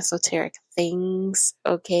different esoteric things,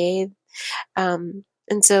 okay?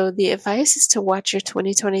 And so the advice is to watch your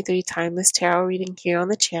 2023 Timeless Tarot reading here on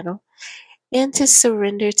the channel and to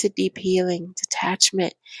surrender to deep healing,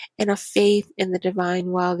 detachment, and a faith in the divine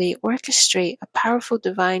while they orchestrate a powerful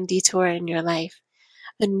divine detour in your life.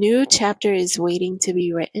 A new chapter is waiting to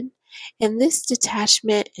be written, and this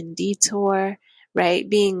detachment and detour, right,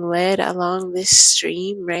 being led along this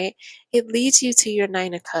stream, right, it leads you to your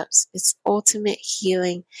Nine of Cups. It's ultimate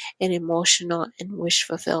healing and emotional and wish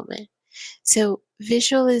fulfillment. So,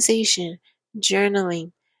 visualization,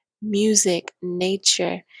 journaling, music,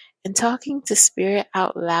 nature, and talking to spirit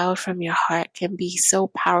out loud from your heart can be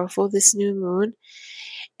so powerful this new moon.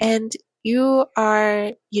 And you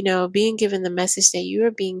are, being given the message that you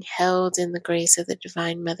are being held in the grace of the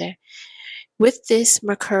Divine Mother. With this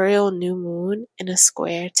Mercurial new moon in a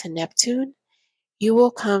square to Neptune, you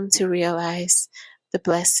will come to realize the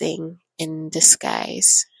blessing in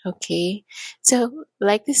disguise. Okay, so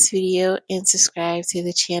like this video and subscribe to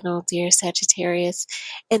the channel, dear Sagittarius,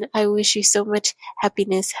 and I wish you so much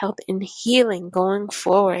happiness, health, and healing going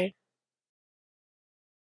forward.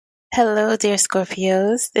 Hello, dear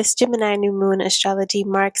Scorpios. This Gemini new moon astrology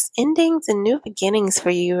marks endings and new beginnings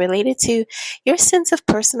for you related to your sense of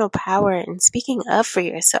personal power and speaking up for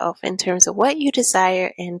yourself in terms of what you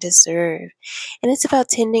desire and deserve. And it's about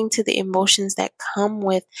tending to the emotions that come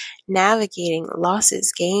with navigating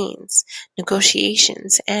losses, gains,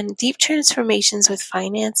 negotiations, and deep transformations with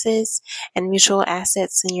finances and mutual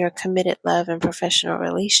assets in your committed love and professional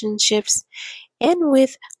relationships, and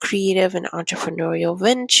with creative and entrepreneurial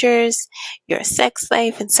ventures, your sex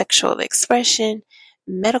life and sexual expression,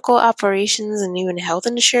 medical operations and even health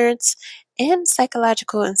insurance, and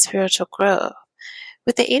psychological and spiritual growth.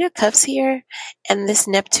 With the Eight of Cups here and this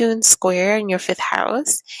Neptune square in your fifth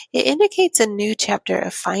house, it indicates a new chapter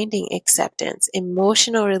of finding acceptance,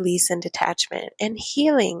 emotional release and detachment, and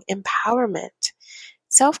healing, empowerment,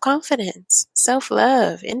 self-confidence,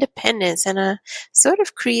 self-love, independence, and a sort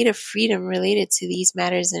of creative freedom related to these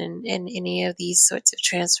matters and any of these sorts of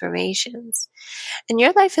transformations. And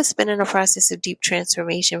your life has been in a process of deep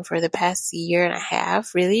transformation for the past year and a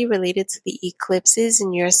half, really related to the eclipses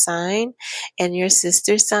in your sign and your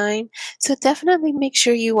sister sign. So definitely make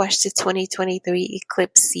sure you watch the 2023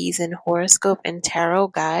 eclipse season horoscope and tarot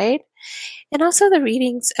guide. And also the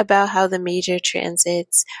readings about how the major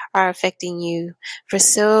transits are affecting you for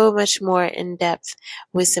so much more in-depth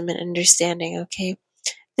wisdom and understanding, okay?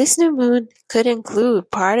 This new moon could include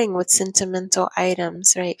parting with sentimental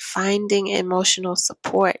items, right? Finding emotional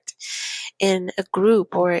support in a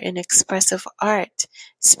group or in expressive art,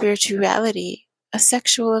 spirituality, a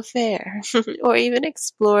sexual affair, or even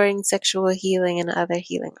exploring sexual healing and other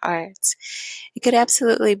healing arts. It could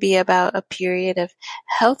absolutely be about a period of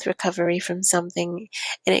health recovery from something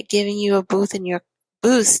and it giving you a boost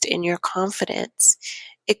in your confidence.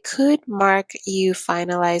 It could mark you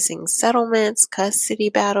finalizing settlements, custody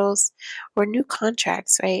battles, or new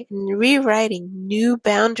contracts, right? And rewriting new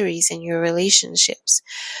boundaries in your relationships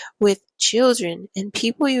with children and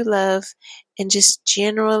people you love, and just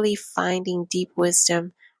generally finding deep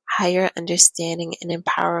wisdom, higher understanding, and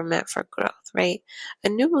empowerment for growth, right? A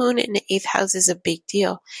new moon in the eighth house is a big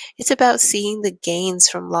deal. It's about seeing the gains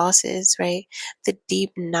from losses, right? The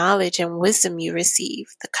deep knowledge and wisdom you receive,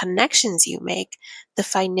 the connections you make, the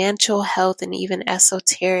financial health and even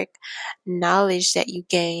esoteric knowledge that you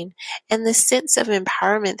gain, and the sense of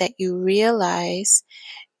empowerment that you realize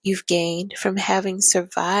you've gained from having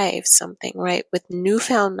survived something, right? With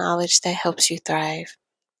newfound knowledge that helps you thrive.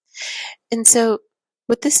 And so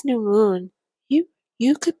with this new moon, you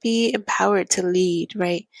you could be empowered to lead,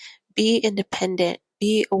 right? Be independent,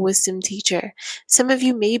 be a wisdom teacher. Some of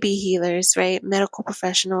you may be healers, right? Medical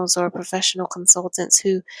professionals or professional consultants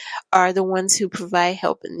who are the ones who provide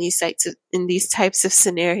help in these types of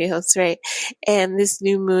scenarios, right? And this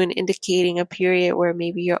new moon indicating a period where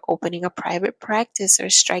maybe you're opening a private practice or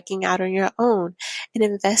striking out on your own and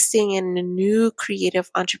investing in a new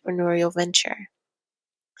creative entrepreneurial venture.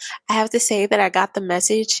 I have to say that I got the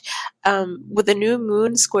message with the new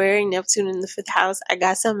moon squaring Neptune in the fifth house. I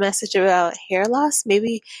got some message about hair loss,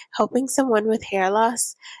 maybe helping someone with hair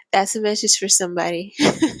loss. That's a message for somebody.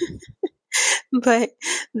 But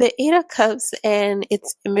the Eight of Cups and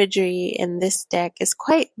its imagery in this deck is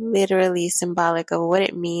quite literally symbolic of what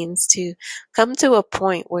it means to come to a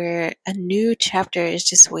point where a new chapter is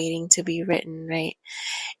just waiting to be written, right?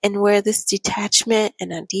 And where this detachment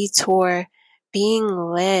and a detour being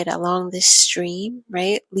led along this stream,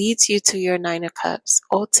 right, leads you to your Nine of Cups,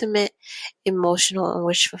 ultimate emotional and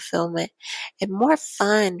wish fulfillment, and more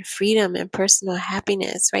fun, freedom, and personal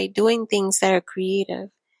happiness, right? Doing things that are creative.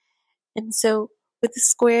 And so with the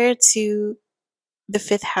square to the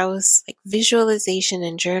fifth house, like visualization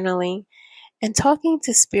and journaling, and talking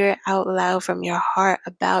to spirit out loud from your heart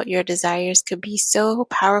about your desires could be so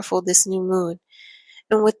powerful this new moon.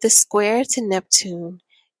 And with the square to Neptune,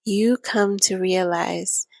 you come to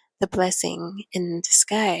realize the blessing in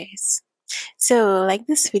disguise. So like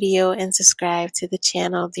this video and subscribe to the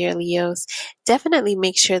channel, dear Leos. Definitely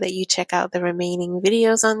make sure that you check out the remaining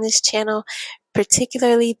videos on this channel,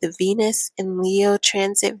 particularly the Venus in Leo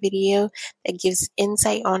transit video that gives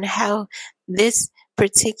insight on how this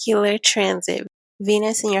particular transit,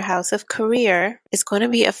 Venus in your house of career, is going to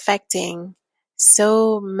be affecting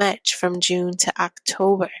so much from June to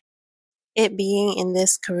October. It being in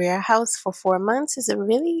this career house for 4 months is a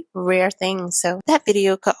really rare thing. So that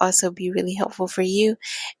video could also be really helpful for you,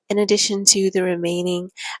 in addition to the remaining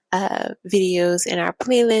videos in our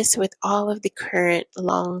playlist with all of the current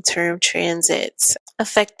long-term transits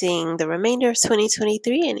affecting the remainder of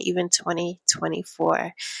 2023 and even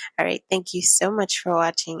 2024. All right. Thank you so much for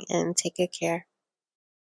watching and take good care.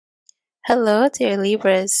 Hello, dear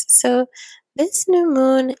Libras. So this new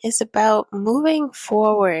moon is about moving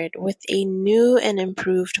forward with a new and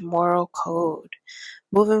improved moral code,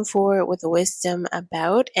 moving forward with wisdom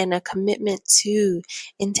about and a commitment to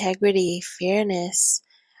integrity, fairness,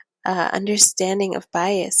 understanding of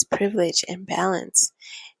bias, privilege, and balance,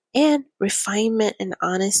 and refinement and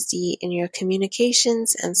honesty in your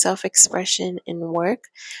communications and self-expression in work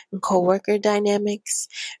and co-worker dynamics,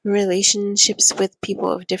 relationships with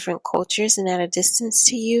people of different cultures and at a distance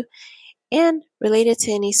to you, and related to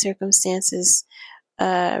any circumstances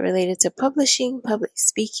related to publishing, public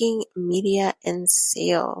speaking, media, and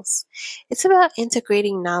sales. It's about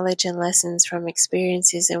integrating knowledge and lessons from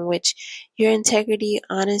experiences in which your integrity,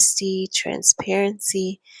 honesty,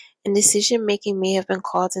 transparency, and decision making may have been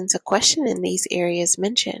called into question in these areas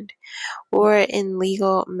mentioned, or in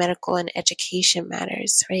legal, medical, and education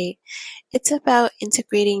matters, right? It's about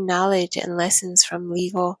integrating knowledge and lessons from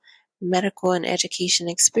legal, medical, and education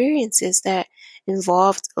experiences that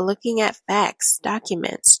involved looking at facts,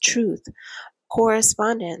 documents, truth,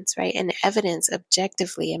 correspondence, right, and evidence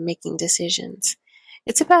objectively and making decisions.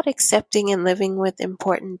 It's about accepting and living with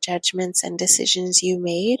important judgments and decisions you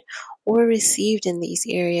made or received in these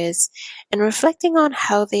areas, and reflecting on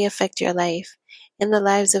how they affect your life and the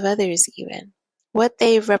lives of others even. What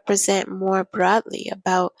they represent more broadly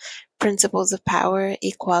about principles of power,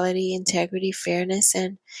 equality, integrity, fairness,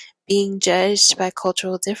 and being judged by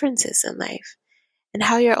cultural differences in life, and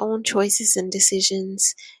how your own choices and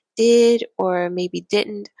decisions did or maybe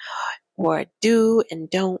didn't or do and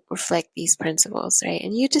don't reflect these principles, right?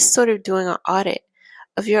 And you're just sort of doing an audit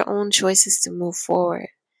of your own choices to move forward.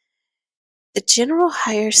 The general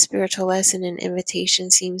higher spiritual lesson and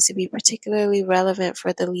invitation seems to be particularly relevant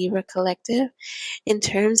for the Libra collective in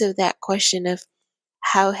terms of that question of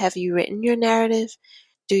how have you written your narrative?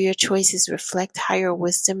 Do your choices reflect higher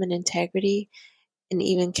wisdom and integrity and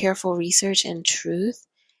even careful research and truth?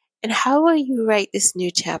 And how will you write this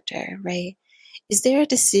new chapter, right? Is there a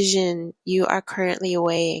decision you are currently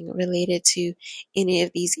weighing related to any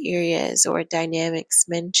of these areas or dynamics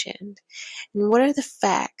mentioned? And what are the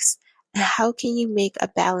facts? And how can you make a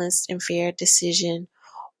balanced and fair decision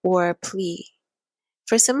or plea?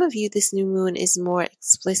 For some of you, this new moon is more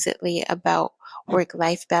explicitly about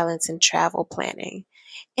work-life balance and travel planning,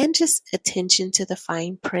 and just attention to the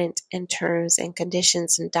fine print and terms and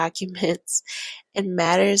conditions and documents and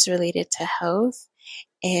matters related to health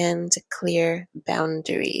and clear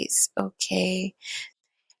boundaries. Okay.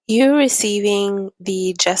 You receiving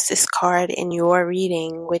the Justice card in your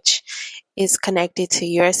reading, which is connected to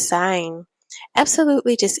your sign,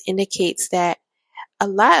 absolutely just indicates that a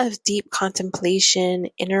lot of deep contemplation,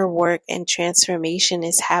 inner work, and transformation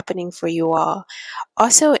is happening for you all.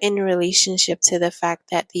 Also in relationship to the fact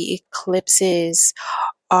that the eclipses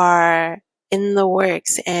are in the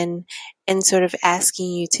works and sort of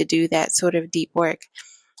asking you to do that sort of deep work.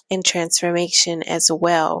 and transformation as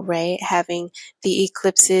well, right? Having the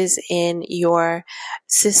eclipses in your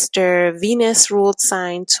sister Venus ruled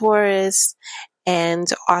sign Taurus, and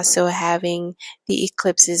also having the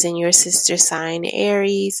eclipses in your sister sign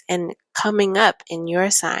Aries and coming up in your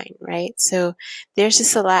sign, right? So there's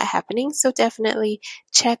just a lot happening. So definitely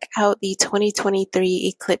check out the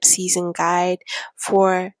 2023 eclipse season guide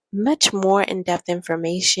for much more in-depth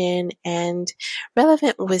information and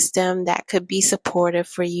relevant wisdom that could be supportive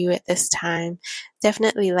for you at this time.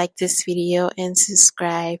 Definitely like this video and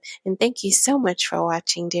subscribe. And thank you so much for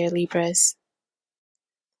watching, dear Libras.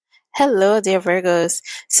 Hello, dear Virgos.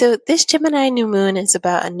 So this Gemini new moon is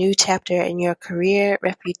about a new chapter in your career,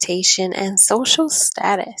 reputation, and social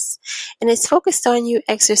status. And it's focused on you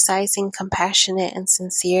exercising compassionate and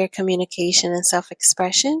sincere communication and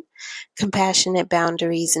self-expression, compassionate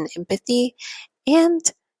boundaries and empathy, and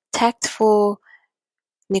tactful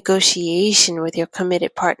negotiation with your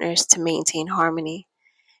committed partners to maintain harmony.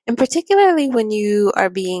 And particularly when you are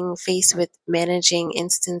being faced with managing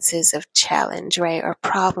instances of challenge, right, or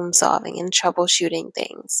problem solving and troubleshooting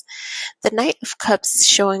things. The Knight of Cups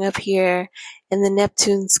showing up here in the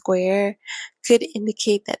Neptune square could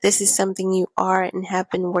indicate that this is something you are and have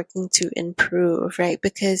been working to improve, right?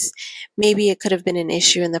 Because maybe it could have been an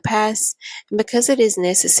issue in the past, and because it is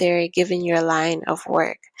necessary given your line of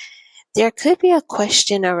work. There could be a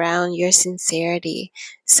question around your sincerity,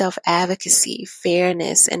 self-advocacy,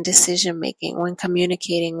 fairness, and decision-making when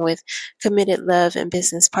communicating with committed love and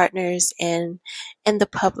business partners and the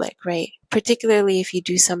public, right? Particularly if you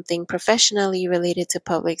do something professionally related to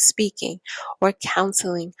public speaking or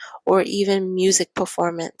counseling or even music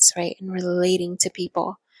performance, right? And relating to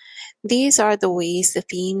people. These are the ways the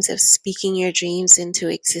themes of speaking your dreams into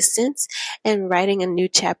existence and writing a new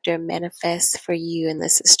chapter manifest for you in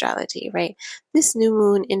this astrology, right? This new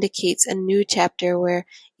moon indicates a new chapter where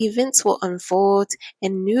events will unfold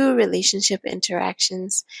and new relationship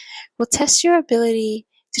interactions will test your ability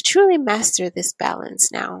to truly master this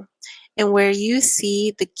balance now. And where you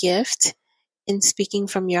see the gift in speaking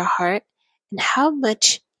from your heart and how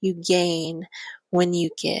much you gain when you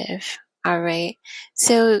give. All right.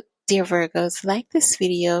 So, dear Virgos, like this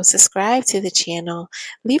video, subscribe to the channel,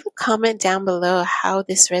 leave a comment down below how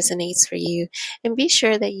this resonates for you, and be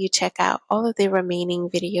sure that you check out all of the remaining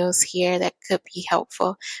videos here that could be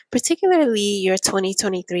helpful, particularly your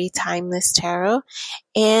 2023 Timeless Tarot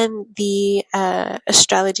and the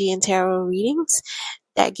astrology and tarot readings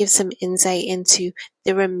that gives some insight into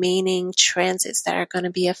the remaining transits that are going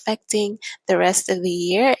to be affecting the rest of the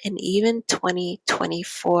year and even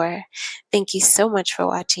 2024. Thank you so much for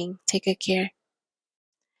watching. Take good care.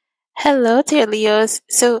 Hello, dear Leos.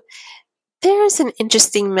 So there's an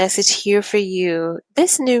interesting message here for you.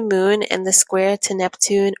 This new moon and the square to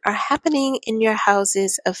Neptune are happening in your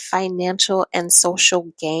houses of financial and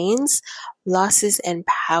social gains, losses, and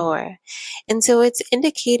power. And so it's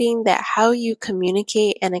indicating that how you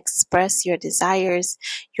communicate and express your desires,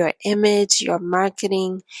 your image, your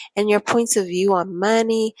marketing, and your points of view on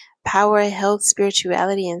money, power, health,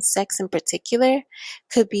 spirituality, and sex in particular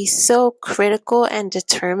could be so critical and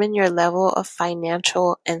determine your level of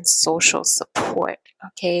financial and social support.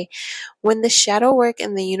 Okay. When the shadow work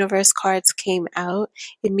and the universe cards came out,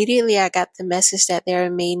 immediately I got the message that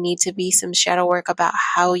there may need to be some shadow work about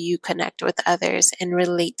how you connect with others and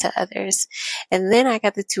relate to others. And then I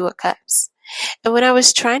got the Two of Cups. And when I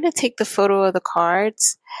was trying to take the photo of the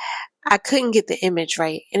cards, I couldn't get the image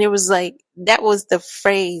right. And it was like, that was the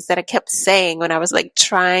phrase that I kept saying when I was like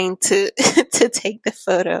trying to, to take the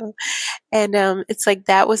photo. And, it's like,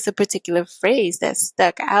 that was the particular phrase that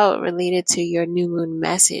stuck out related to your new moon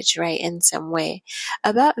message, right? In some way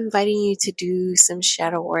about inviting you to do some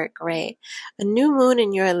shadow work, right? A new moon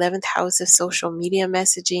in your 11th house of social media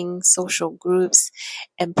messaging, social groups,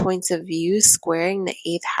 and points of view squaring the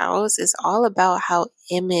 8th house is all about how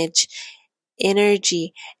image,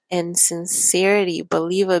 energy, and sincerity,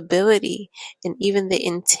 believability, and even the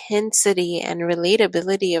intensity and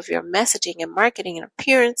relatability of your messaging and marketing and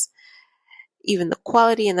appearance, even the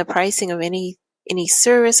quality and the pricing of any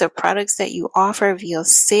service or products that you offer via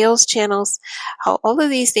sales channels, how all of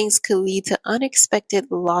these things could lead to unexpected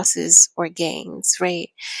losses or gains, right?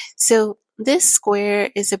 So this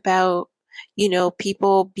square is about,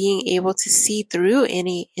 people being able to see through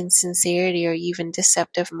any insincerity or even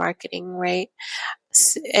deceptive marketing, right?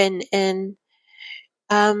 And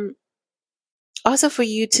also for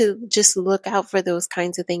you to just look out for those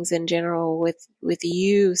kinds of things in general with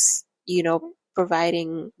you,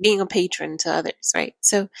 providing, being a patron to others, right?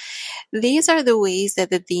 So these are the ways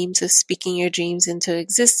that the themes of speaking your dreams into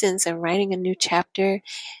existence and writing a new chapter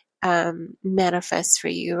manifest for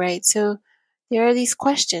you, right? So there are these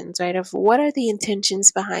questions, right, of what are the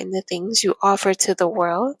intentions behind the things you offer to the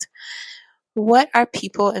world? What are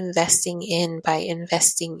people investing in by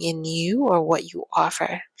investing in you or what you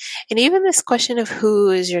offer? And even this question of who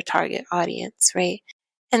is your target audience, right?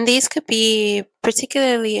 And these could be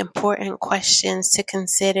particularly important questions to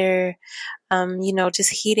consider, just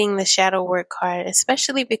heeding the shadow work card,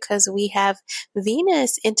 especially because we have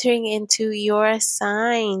Venus entering into your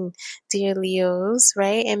sign, dear Leos,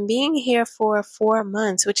 right? And being here for 4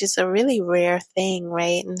 months, which is a really rare thing,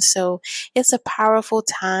 right? And so it's a powerful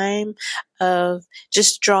time of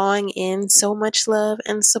just drawing in so much love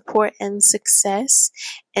and support and success.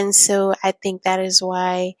 And so I think that is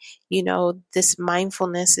why, this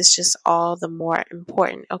mindfulness is just all the more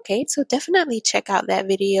important. Okay, so definitely check out that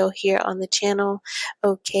video here on the channel.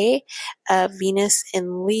 Okay, Venus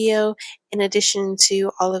and Leo, in addition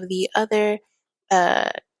to all of the other uh,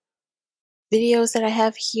 videos that I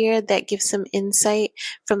have here that give some insight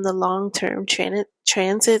from the long-term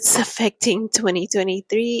transits affecting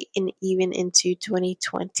 2023 and even into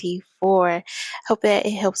 2024. Hope that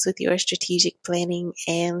it helps with your strategic planning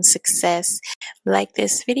and success. Like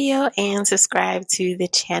this video and subscribe to the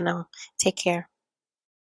channel. Take care.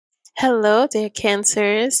 Hello, dear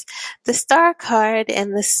Cancers. The star card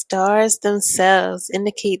and the stars themselves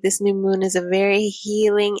indicate this new moon is a very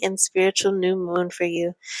healing and spiritual new moon for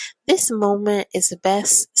you. This moment is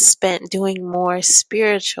best spent doing more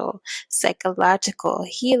spiritual, psychological,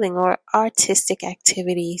 healing, or artistic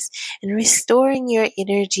activities and restoring your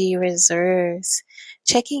energy reserves.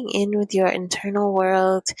 Checking in with your internal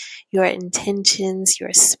world, your intentions,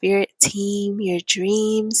 your spirit team, your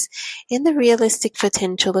dreams, and the realistic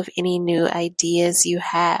potential of any new ideas you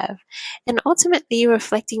have, and ultimately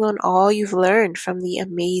reflecting on all you've learned from the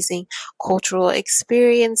amazing cultural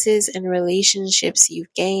experiences and relationships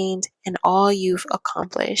you've gained and all you've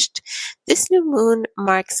accomplished. This new moon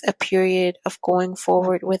marks a period of going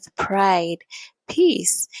forward with pride,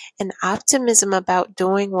 peace, and optimism about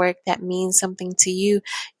doing work that means something to you,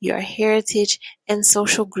 your heritage, and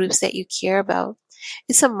social groups that you care about.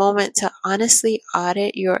 It's a moment to honestly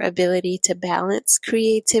audit your ability to balance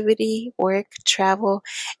creativity, work, travel,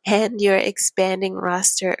 and your expanding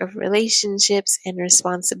roster of relationships and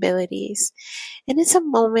responsibilities. And it's a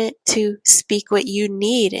moment to speak what you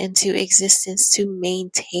need into existence to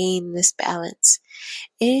maintain this balance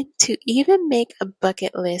and to even make a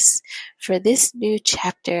bucket list for this new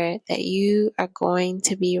chapter that you are going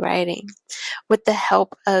to be writing with the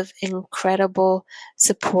help of incredible,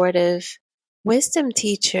 supportive wisdom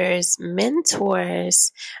teachers,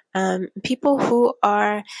 mentors, people who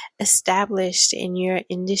are established in your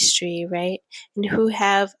industry, right? And who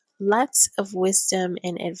have lots of wisdom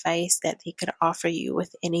and advice that they could offer you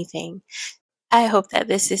with anything. I hope that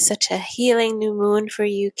this is such a healing new moon for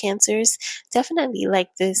you, Cancers. Definitely like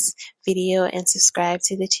this video and subscribe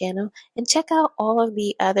to the channel, and check out all of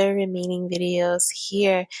the other remaining videos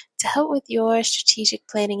here to help with your strategic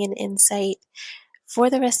planning and insight for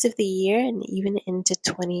the rest of the year and even into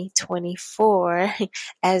 2024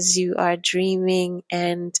 as you are dreaming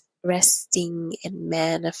and resting and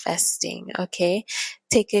manifesting. Okay,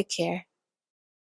 take good care.